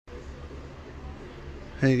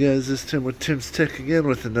Hey guys, this is Tim with Tim's Tech again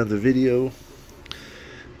with another video.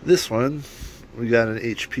 This one, we got an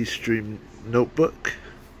HP Stream notebook,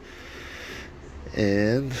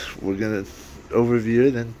 and we're gonna overview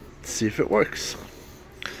it and see if it works.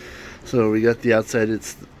 So we got the outside,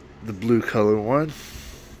 it's the blue color one.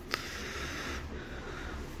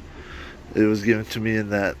 It was given to me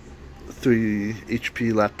in that 3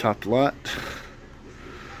 HP laptop lot.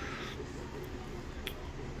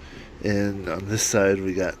 And on this side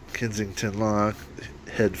we got Kensington lock,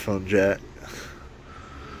 headphone jack.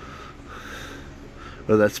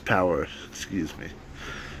 Oh, that's power, excuse me.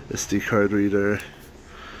 SD card reader.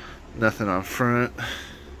 Nothing on front.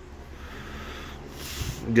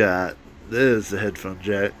 Got, there's the headphone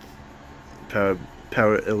jack. Power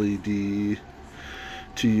LED, 2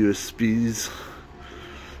 USBs,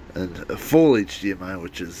 and a full HDMI,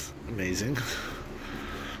 which is amazing.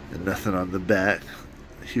 And nothing on the back.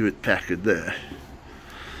 Hewlett Packard there.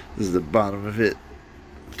 This is the bottom of it.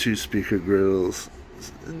 2 speaker grills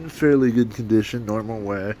in fairly good condition, normal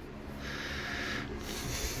wear.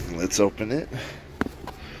 Let's open it.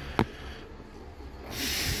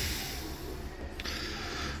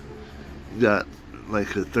 Got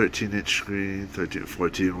like a 13-inch screen, 13,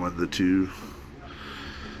 14, one of the two.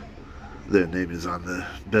 Their name is on the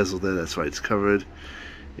bezel there, that's why it's covered.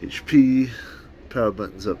 HP, power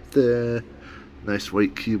buttons up there. Nice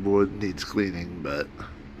white keyboard, needs cleaning, but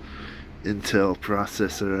Intel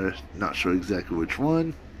processor, not sure exactly which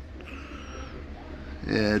one.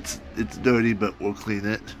 Yeah, it's dirty, but we'll clean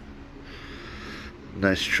it.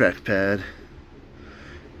 Nice trackpad.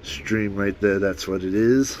 Stream right there, that's what it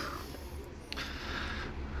is.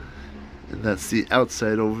 And that's the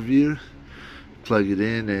outside overview. Plug it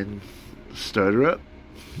in and start her up.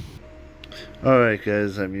 Alright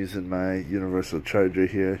guys, I'm using my universal charger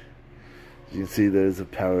here. As you can see, there's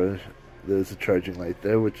a charging light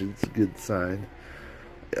there, which is a good sign.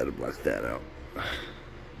 Gotta block that out.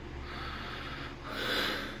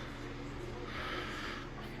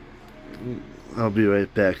 I'll be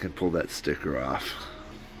right back and pull that sticker off.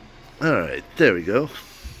 Alright, there we go.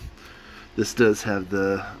 This does have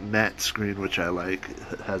the matte screen, which I like.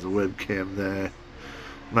 It has a webcam there,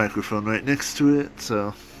 microphone right next to it,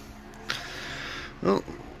 so well,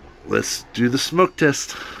 let's do the smoke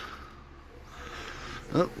test.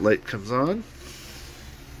 Oh, light comes on.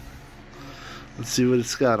 Let's see what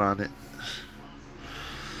it's got on it.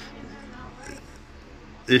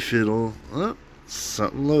 If it'll, oh,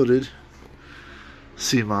 something loaded.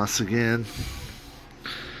 CMOS again.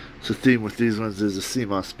 So the theme with these ones is a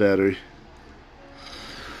CMOS battery.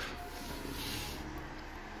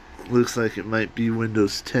 Looks like it might be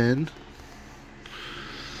Windows 10.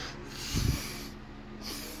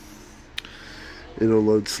 It'll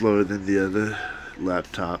load slower than the other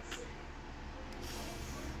laptop.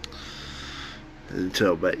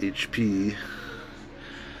 Intel by HP.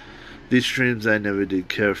 These streams I never did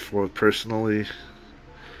care for personally,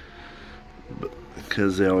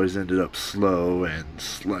 because they always ended up slow and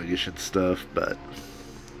sluggish and stuff, but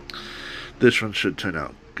this one should turn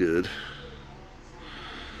out good.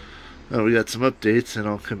 Oh, we got some updates, and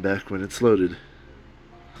I'll come back when it's loaded.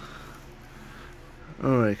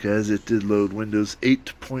 Alright guys, it did load Windows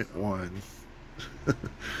 8.1.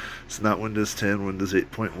 It's not Windows 10, Windows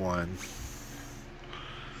 8.1.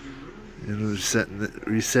 And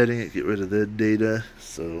resetting it, get rid of the data,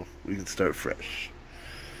 so we can start fresh.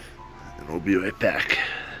 And we'll be right back.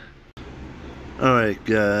 Alright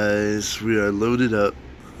guys, we are loaded up.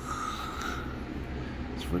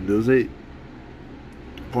 It's Windows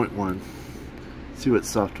 8.1. See what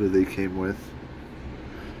software they came with.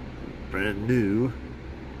 Brand new.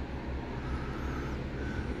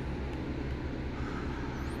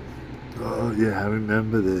 Oh yeah, I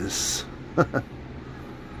remember this. I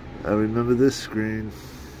remember this screen.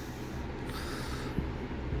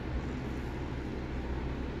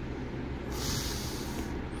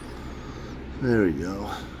 There we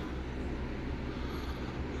go.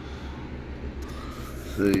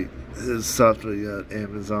 See, this software, you got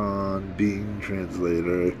Amazon, Bing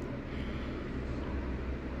Translator,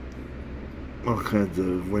 all kinds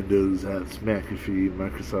of Windows apps, McAfee,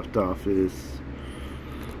 Microsoft Office,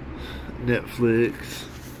 Netflix,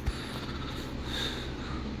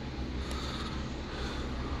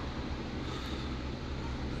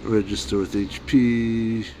 register with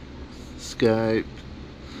HP, Skype,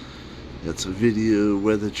 got some video,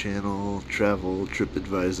 Weather Channel, travel,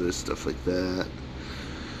 TripAdvisor, stuff like that.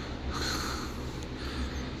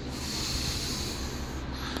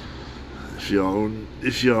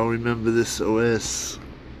 If y'all remember this OS,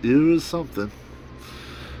 it was something.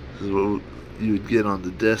 This is what you would get on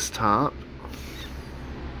the desktop.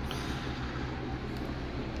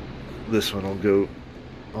 this one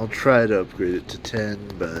I'll try to upgrade it to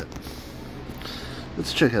 10, but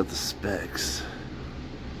let's check out the specs.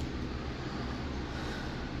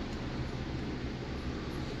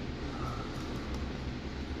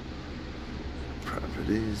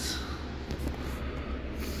 Properties.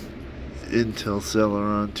 Intel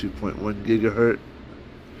Celeron 2.1 gigahertz,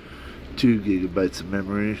 2 gigabytes of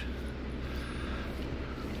memory.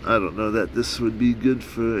 I don't know that this would be good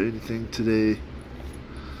for anything today,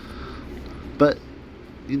 but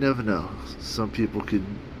you never know. Some people could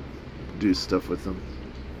do stuff with them.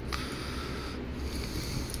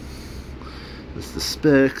 That's the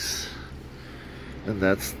specs, and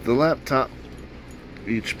that's the laptop.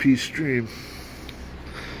 HP Stream.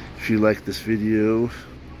 If you like this video,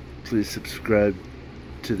 please subscribe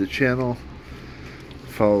to the channel.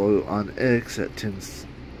 Follow on X at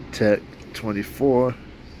TimsTech24,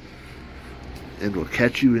 and we'll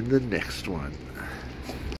catch you in the next one.